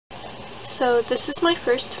So this is my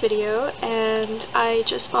first video and I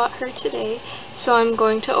just bought her today, so I'm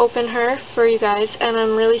going to open her for you guys, and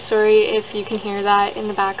I'm really sorry if you can hear that in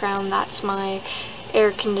the background. That's my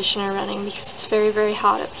air conditioner running because it's very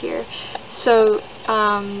hot up here. So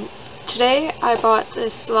today I bought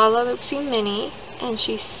this Lalaloopsy mini and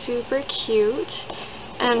she's super cute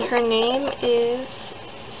and her name is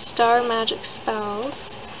Star Magic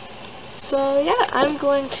Spells. So yeah, I'm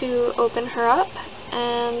going to open her up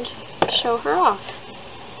and show her off.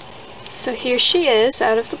 So here she is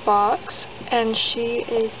out of the box and she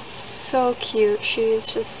is so cute. She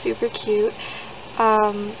is just super cute.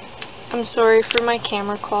 I'm sorry for my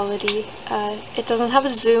camera quality. It doesn't have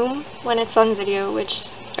a zoom when it's on video,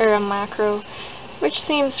 or a macro, which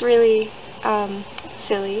seems really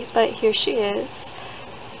silly, but here she is.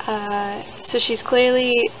 So she's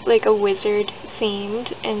clearly like a wizard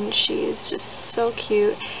themed and she is just so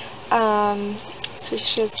cute. So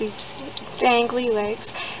she has these dangly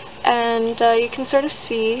legs, and you can sort of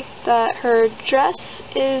see that her dress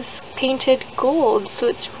is painted gold, so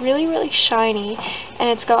it's really shiny, and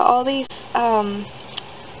it's got all these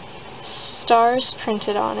stars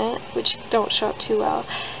printed on it, which don't show up too well,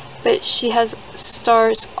 but she has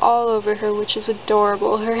stars all over her, which is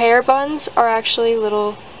adorable. Her hair buns are actually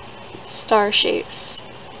little star shapes,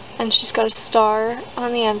 and she's got a star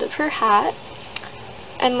on the end of her hat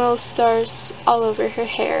and little stars all over her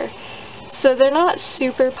hair. So they're not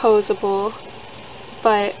super posable,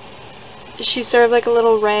 but she's sort of like a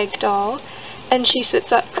little rag doll, and she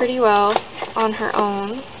sits up pretty well on her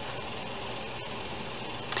own.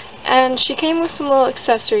 And she came with some little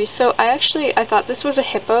accessories. So I thought this was a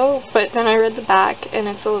hippo, but then I read the back and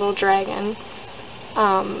it's a little dragon.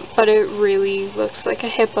 But it really looks like a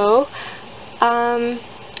hippo.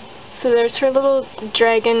 So there's her little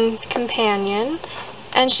dragon companion,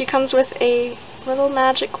 and she comes with a little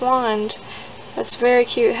magic wand that's very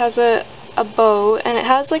cute. It has a bow, and it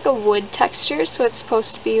has like a wood texture, so it's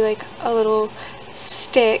supposed to be like a little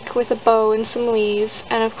stick with a bow and some leaves,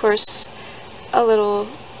 and of course a little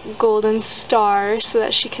golden star so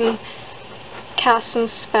that she can cast some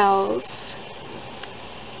spells.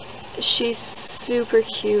 She's super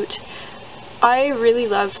cute. I really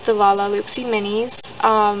love the Lalaloopsy minis.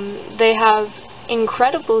 They have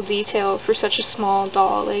incredible detail for such a small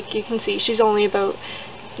doll. Like, you can see she's only about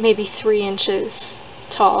maybe 3 inches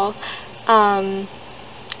tall, but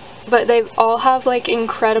they all have like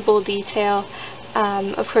incredible detail.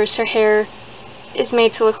 Of course her hair is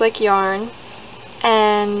made to look like yarn,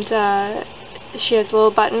 and she has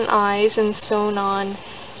little button eyes and sewn on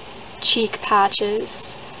cheek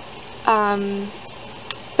patches.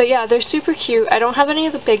 But yeah, they're super cute. I don't have any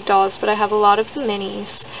of the big dolls, but I have a lot of the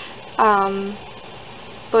minis.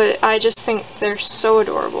 But I just think they're so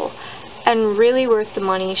adorable and really worth the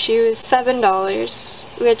money. She was $7,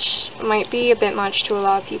 which might be a bit much to a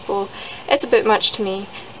lot of people. It's a bit much to me,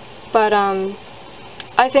 but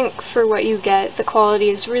I think for what you get, the quality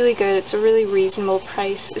is really good. It's a really reasonable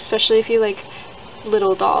price, especially if you like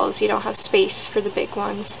little dolls. You don't have space for the big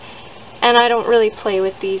ones. And I don't really play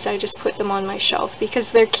with these. I just put them on my shelf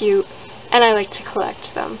because they're cute and I like to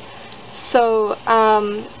collect them. So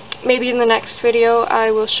maybe in the next video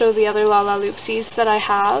I will show the other Lalaloopsies that I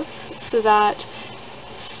have, so that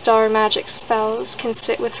Star Magic Spells can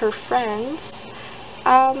sit with her friends.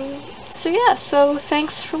 So yeah, so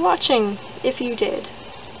thanks for watching, if you did.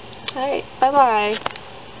 Alright, bye bye.